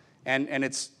wall, and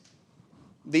it's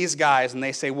these guys, and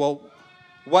they say, well,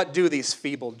 what do these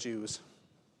feeble Jews?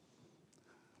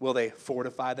 Will they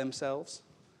fortify themselves?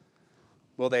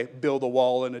 Will they build a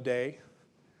wall in a day?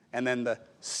 And then the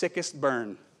sickest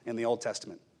burn in the Old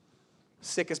Testament.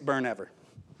 Sickest burn ever.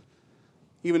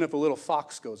 Even if a little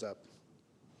fox goes up,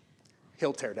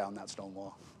 he'll tear down that stone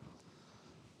wall.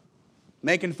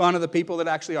 Making fun of the people that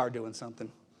actually are doing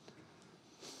something.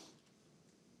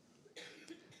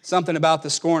 Something about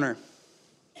the scorner.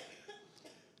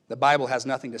 The Bible has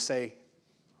nothing to say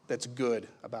that's good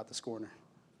about the scorner.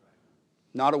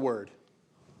 Not a word.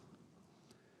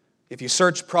 If you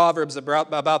search Proverbs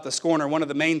about the scorner, one of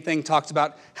the main things talks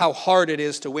about how hard it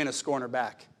is to win a scorner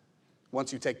back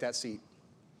once you take that seat.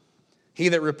 He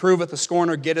that reproveth a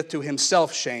scorner getteth to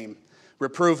himself shame.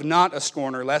 Reprove not a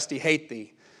scorner, lest he hate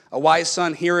thee. A wise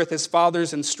son heareth his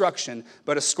father's instruction,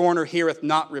 but a scorner heareth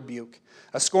not rebuke.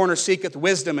 A scorner seeketh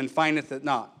wisdom and findeth it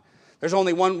not. There's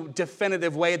only one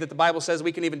definitive way that the Bible says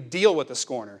we can even deal with a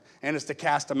scorner, and it's to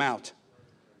cast him out.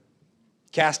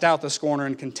 Cast out the scorner,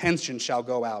 and contention shall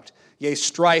go out. Yea,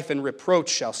 strife and reproach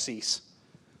shall cease.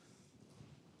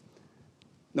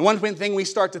 The one thing we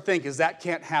start to think is that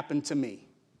can't happen to me.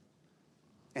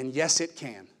 And yes, it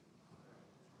can.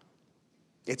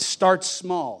 It starts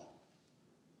small.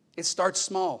 It starts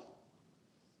small.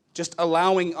 Just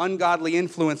allowing ungodly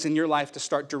influence in your life to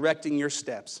start directing your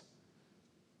steps.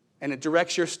 And it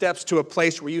directs your steps to a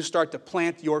place where you start to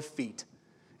plant your feet.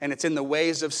 And it's in the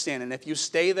ways of sin. And if you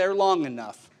stay there long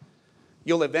enough,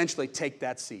 you'll eventually take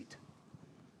that seat.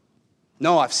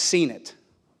 No, I've seen it.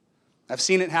 I've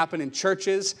seen it happen in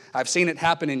churches. I've seen it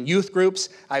happen in youth groups.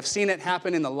 I've seen it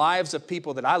happen in the lives of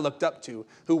people that I looked up to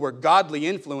who were godly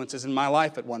influences in my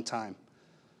life at one time.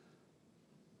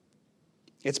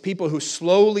 It's people who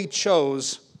slowly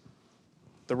chose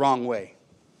the wrong way.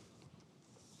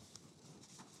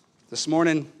 This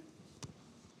morning,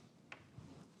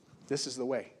 this is the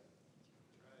way.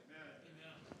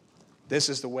 This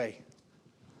is the way.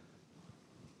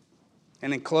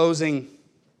 And in closing,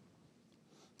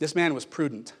 this man was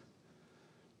prudent.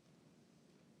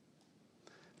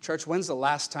 Church, when's the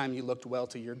last time you looked well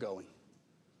to your going?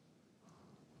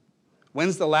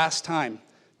 When's the last time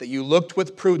that you looked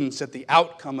with prudence at the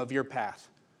outcome of your path,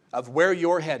 of where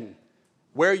you're heading,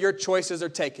 where your choices are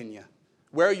taking you,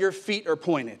 where your feet are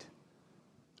pointed?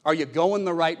 Are you going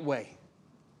the right way?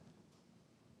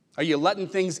 Are you letting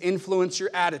things influence your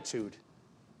attitude,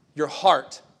 your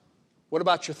heart? What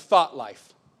about your thought life?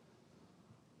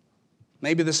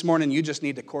 Maybe this morning you just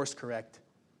need to course correct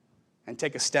and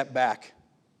take a step back.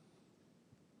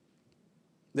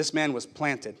 This man was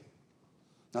planted.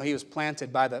 No, he was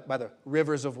planted by the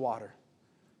rivers of water.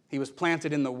 He was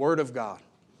planted in the Word of God.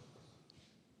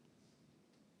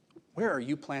 Where are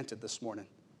you planted this morning?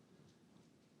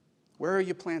 Where are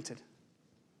you planted?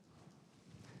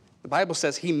 The Bible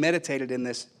says he meditated in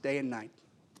this day and night.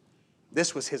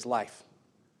 This was his life.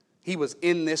 He was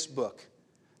in this book.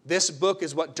 This book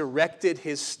is what directed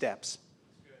his steps.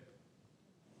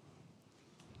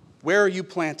 Where are you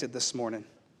planted this morning?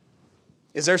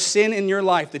 Is there sin in your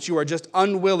life that you are just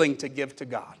unwilling to give to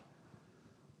God?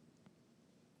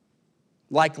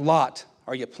 Like Lot,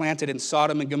 are you planted in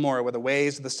Sodom and Gomorrah where the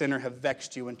ways of the sinner have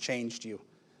vexed you and changed you?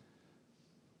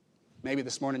 Maybe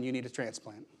this morning you need a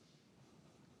transplant.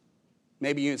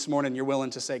 Maybe this morning you're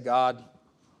willing to say, God,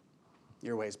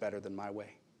 your way is better than my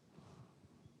way.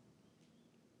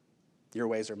 Your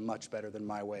ways are much better than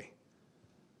my way.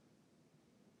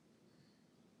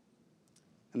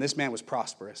 And this man was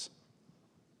prosperous.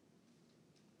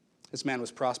 This man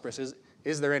was prosperous.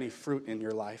 Is there any fruit in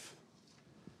your life?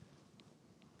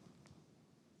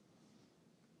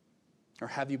 Or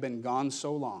have you been gone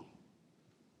so long?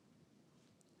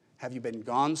 Have you been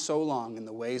gone so long in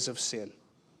the ways of sin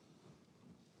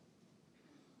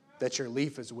that your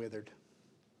leaf is withered,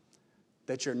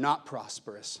 that you're not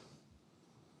prosperous?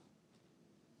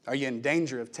 Are you in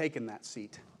danger of taking that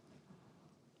seat?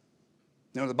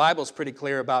 You know, the Bible's pretty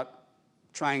clear about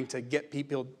trying to get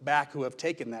people back who have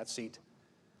taken that seat.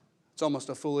 It's almost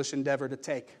a foolish endeavor to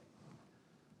take.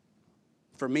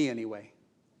 For me, anyway.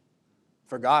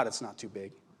 For God, it's not too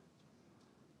big.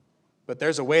 But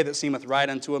there's a way that seemeth right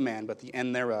unto a man, but the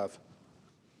end thereof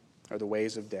are the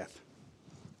ways of death.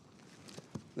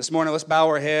 This morning, let's bow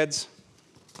our heads,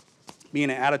 be in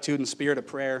an attitude and spirit of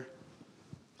prayer.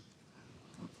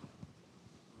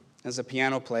 As the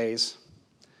piano plays,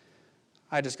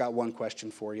 I just got one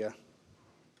question for you.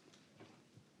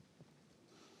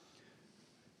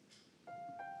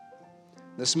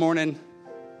 This morning,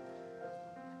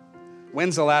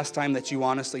 when's the last time that you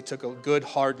honestly took a good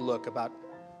hard look about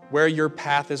where your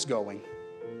path is going?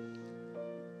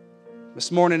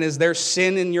 This morning, is there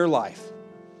sin in your life?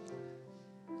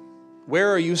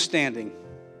 Where are you standing?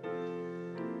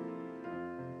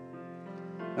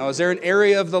 Now, is there an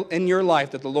area in your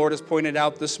life that the Lord has pointed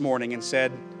out this morning and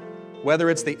said, whether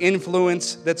it's the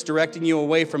influence that's directing you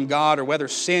away from God or whether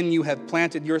sin you have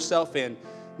planted yourself in,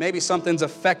 maybe something's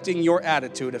affecting your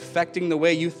attitude, affecting the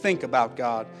way you think about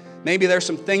God. Maybe there's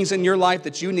some things in your life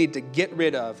that you need to get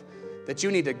rid of, that you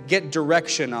need to get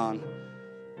direction on,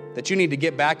 that you need to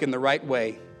get back in the right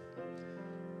way.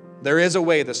 There is a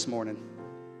way this morning.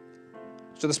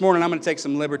 So this morning I'm going to take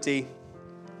some liberty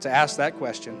to ask that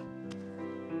question.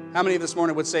 How many of this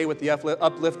morning would say with the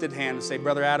uplifted hand and say,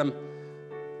 Brother Adam,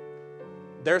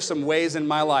 there's some ways in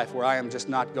my life where I am just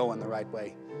not going the right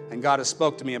way. And God has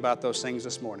spoke to me about those things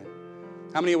this morning.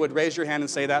 How many would raise your hand and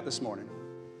say that this morning?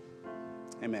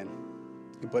 Amen.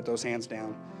 You can put those hands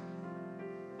down.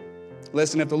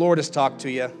 Listen, if the Lord has talked to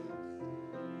you,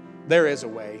 there is a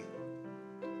way.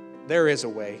 There is a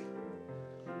way.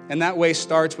 And that way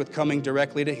starts with coming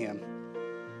directly to Him.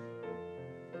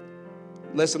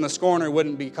 Listen, the scorner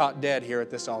wouldn't be caught dead here at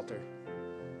this altar.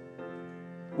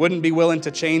 Wouldn't be willing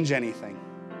to change anything.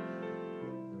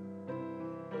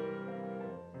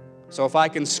 So if I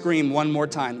can scream one more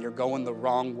time, you're going the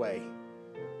wrong way.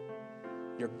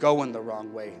 You're going the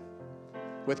wrong way.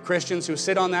 With Christians who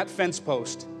sit on that fence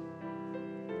post,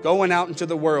 going out into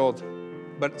the world,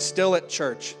 but still at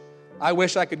church. I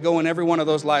wish I could go in every one of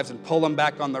those lives and pull them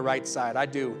back on the right side. I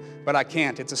do, but I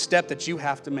can't. It's a step that you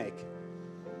have to make.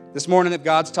 This morning, if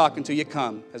God's talking to you,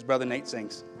 come, as Brother Nate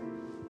sings.